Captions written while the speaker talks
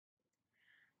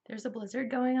There's a blizzard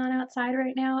going on outside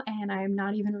right now, and I'm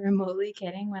not even remotely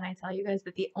kidding when I tell you guys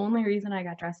that the only reason I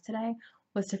got dressed today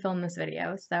was to film this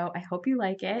video. So I hope you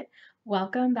like it.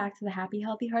 Welcome back to the Happy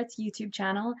Healthy Hearts YouTube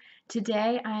channel.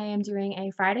 Today I am doing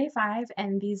a Friday 5,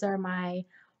 and these are my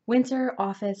winter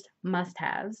office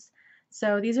must-haves.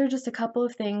 So these are just a couple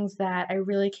of things that I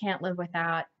really can't live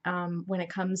without when it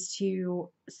comes to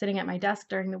sitting at my desk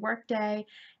during the workday.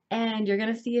 And you're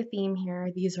going to see a theme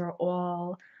here. These are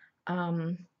all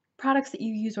um, products that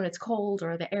you use when it's cold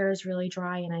or the air is really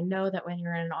dry. And I know that when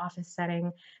you're in an office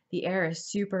setting, the air is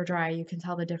super dry. You can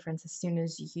tell the difference as soon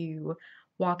as you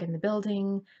walk in the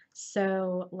building.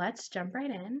 So let's jump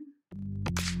right in.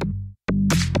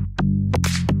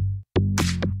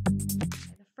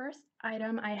 The first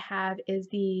item I have is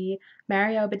the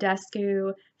Mario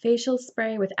Badescu facial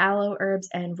spray with aloe, herbs,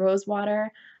 and rose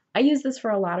water. I use this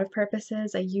for a lot of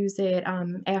purposes. I use it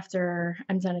after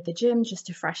I'm done at the gym just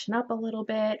to freshen up a little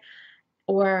bit,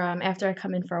 or after I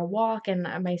come in for a walk and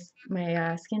my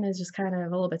skin is just kind of a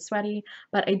little bit sweaty.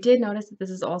 But I did notice that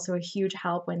this is also a huge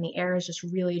help when the air is just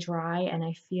really dry and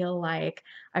I feel like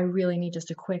I really need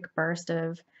just a quick burst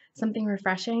of something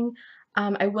refreshing.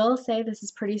 I will say this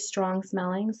is pretty strong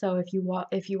smelling, so if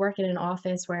you work in an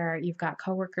office where you've got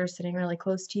coworkers sitting really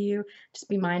close to you, just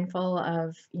be mindful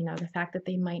of, the fact that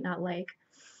they might not like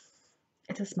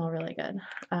it to smell really good.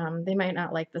 They might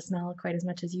not like the smell quite as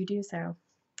much as you do, so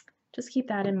just keep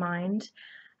that in mind.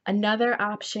 Another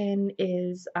option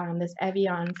is this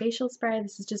Evian facial spray.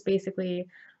 This is just basically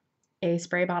a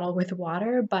spray bottle with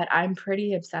water, but I'm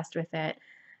pretty obsessed with it.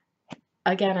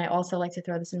 Again, I also like to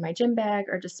throw this in my gym bag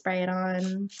or just spray it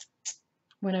on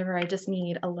whenever I just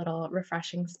need a little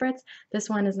refreshing spritz. This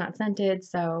one is not scented,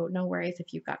 so no worries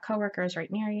if you've got coworkers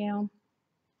right near you.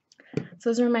 So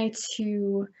those are my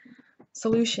two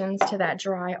solutions to that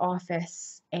dry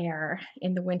office air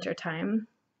in the wintertime.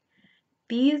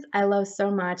 These I love so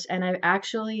much, and I've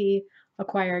actually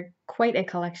acquired quite a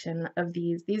collection of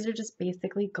these. These are just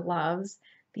basically gloves.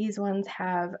 These ones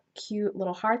have cute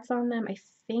little hearts on them. I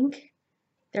think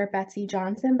they're Betsey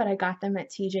Johnson, but I got them at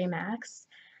TJ Maxx.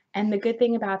 And the good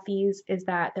thing about these is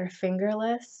that they're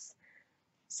fingerless.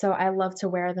 So I love to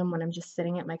wear them when I'm just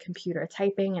sitting at my computer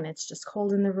typing and it's just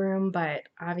cold in the room, but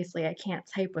obviously I can't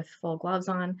type with full gloves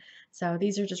on. So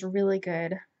these are just really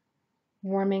good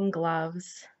warming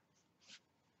gloves.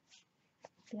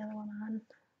 The other one on.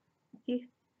 See?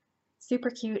 Super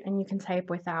cute, and you can type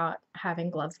without having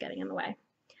gloves getting in the way.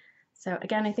 So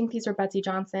again, I think these are Betsey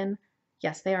Johnson.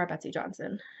 Yes, they are Betsey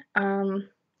Johnson.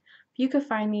 You could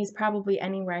find these probably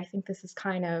anywhere. I think this is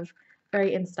kind of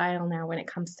very in style now when it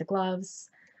comes to gloves.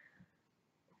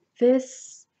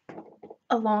 This,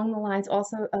 along the lines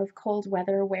also of cold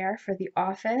weather wear for the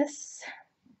office.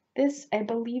 This, I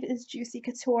believe, is Juicy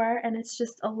Couture, and it's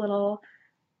just a little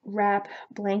wrap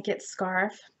blanket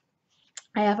scarf.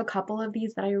 I have a couple of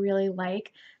these that I really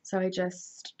like, so I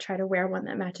just try to wear one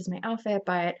that matches my outfit,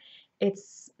 but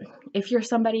if you're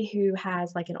somebody who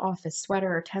has like an office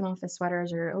sweater or 10 office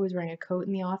sweaters or you're always wearing a coat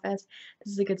in the office,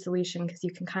 this is a good solution because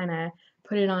you can kind of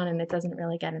put it on and it doesn't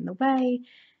really get in the way.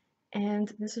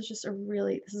 And this is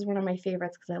this is one of my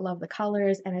favorites because I love the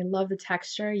colors and I love the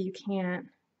texture. You can't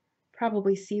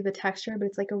probably see the texture, but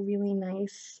it's like a really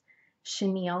nice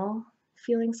chenille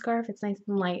feeling scarf. It's nice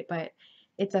and light, but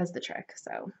it does the trick.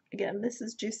 So again, this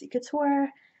is Juicy Couture,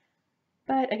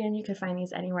 but again, you can find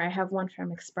these anywhere. I have one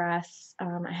from Express.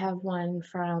 I have one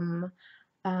from,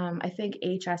 I think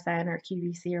HSN or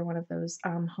QVC or one of those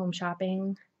home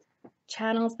shopping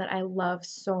channels that I love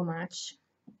so much.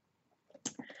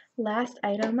 Last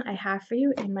item I have for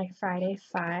you in my Friday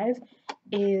 5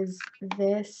 is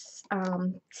this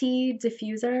tea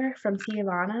diffuser from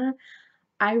Teavana.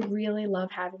 I really love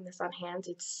having this on hand.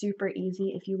 It's super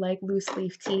easy if you like loose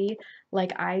leaf tea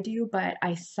like I do, but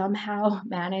I somehow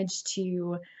managed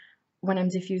to, when I'm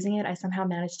diffusing it, I somehow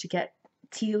managed to get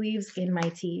tea leaves in my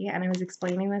tea. And I was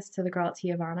explaining this to the girl at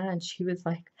Teavana, and she was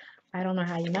like, I don't know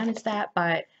how you manage that,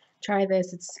 but try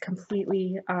this. It's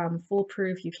completely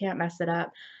foolproof. You can't mess it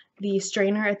up. The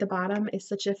strainer at the bottom is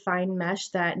such a fine mesh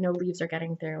that no leaves are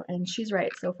getting through. And she's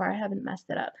right. So far, I haven't messed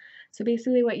it up. So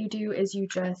basically what you do is you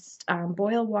just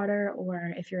boil water,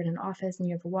 or if you're in an office and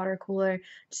you have a water cooler,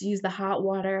 just use the hot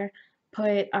water.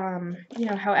 Put,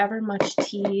 however much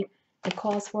tea it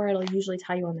calls for. It'll usually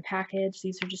tell you on the package.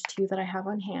 These are just two that I have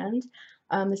on hand.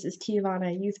 This is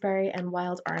Teavana Youthberry and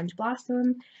Wild Orange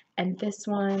Blossom. And this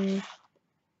one,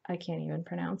 I can't even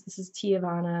pronounce. This is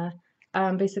Teavana.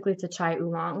 Basically, it's a chai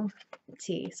oolong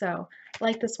tea. So I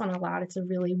like this one a lot. It's a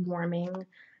really warming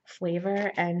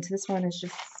flavor. And this one is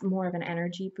just more of an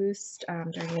energy boost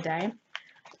during the day.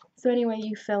 So anyway,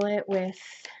 you fill it with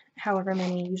however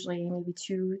many, usually maybe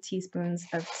 2 teaspoons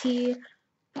of tea,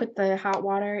 put the hot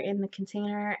water in the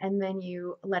container, and then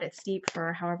you let it steep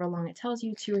for however long it tells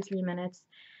you, 2 or 3 minutes.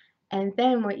 And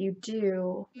then what you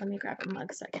do, let me grab a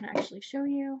mug so I can actually show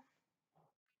you.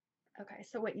 Okay,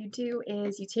 so what you do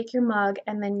is you take your mug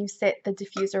and then you sit the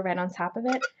diffuser right on top of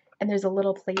it, and there's a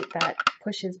little plate that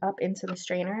pushes up into the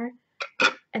strainer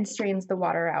and strains the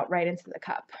water out right into the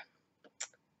cup.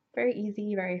 Very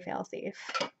easy, very fail-safe.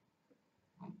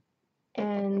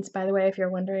 And by the way, if you're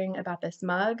wondering about this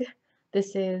mug,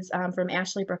 this is from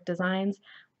Ashley Brooke Designs.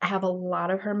 I have a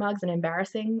lot of her mugs, an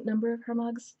embarrassing number of her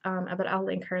mugs, but I'll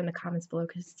link her in the comments below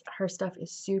because her stuff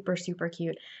is super, super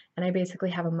cute. And I basically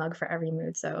have a mug for every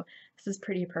mood, so this is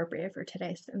pretty appropriate for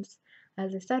today since,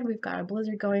 as I said, we've got a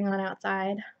blizzard going on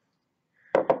outside.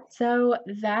 So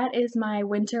that is my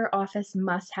winter office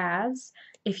must-haves.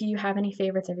 If you have any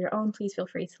favorites of your own, please feel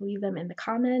free to leave them in the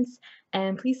comments.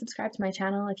 And please subscribe to my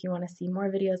channel if you want to see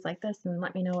more videos like this, and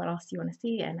let me know what else you want to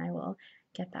see and I will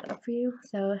get that up for you.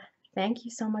 So thank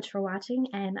you so much for watching,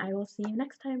 and I will see you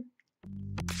next time.